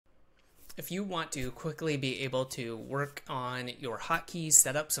if you want to quickly be able to work on your hotkeys,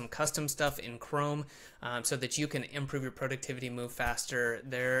 set up some custom stuff in Chrome so that you can improve your productivity, move faster,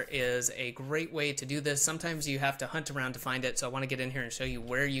 there is a great way to do this. Sometimes you have to hunt around to find it, so I want to get in here and show you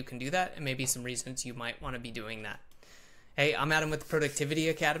where you can do that and maybe some reasons you might want to be doing that. Hey, I'm Adam with Productivity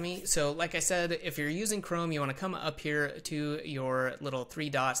Academy. So like I said, if you're using Chrome, you want to come up here to your little three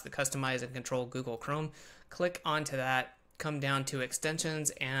dots, the Customize and Control Google Chrome. Click onto that, come down to Extensions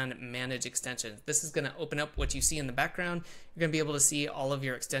and Manage Extensions. This is going to open up what you see in the background. You're going to be able to see all of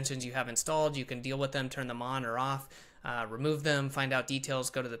your extensions you have installed. You can deal with them, turn them on or off, remove them, find out details,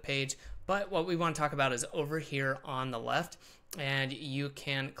 go to the page. But what we want to talk about is over here on the left, and you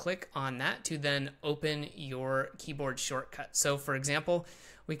can click on that to then open your keyboard shortcut. So for example,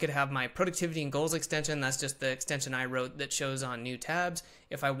 we could have my productivity and goals extension. That's just the extension I wrote that shows on new tabs.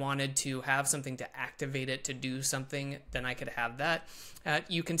 If I wanted to have something to activate it to do something, then I could have that.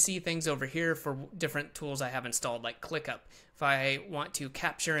 You can see things over here for different tools I have installed, like ClickUp. If I want to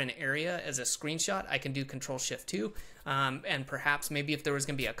capture an area as a screenshot, I can do Control-Shift-2. And perhaps maybe if there was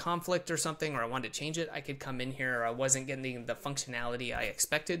going to be a conflict or something, or I wanted to change it, I could come in here, or I wasn't getting the functionality I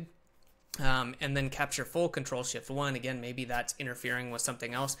expected. And then capture full, Control-Shift-1. Again, maybe that's interfering with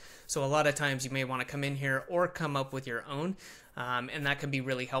something else. So a lot of times you may want to come in here or come up with your own. And that can be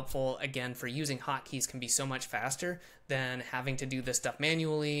really helpful. Again, for using hotkeys can be so much faster than having to do this stuff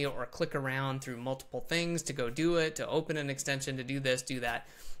manually or click around through multiple things to go do it, to open an extension, to do this, do that.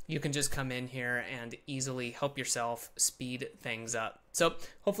 You can just come in here and easily help yourself speed things up. So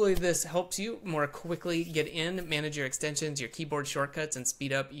hopefully this helps you more quickly get in, manage your extensions, your keyboard shortcuts, and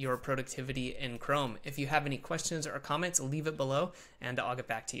speed up your productivity in Chrome. If you have any questions or comments, leave it below and I'll get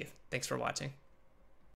back to you. Thanks for watching.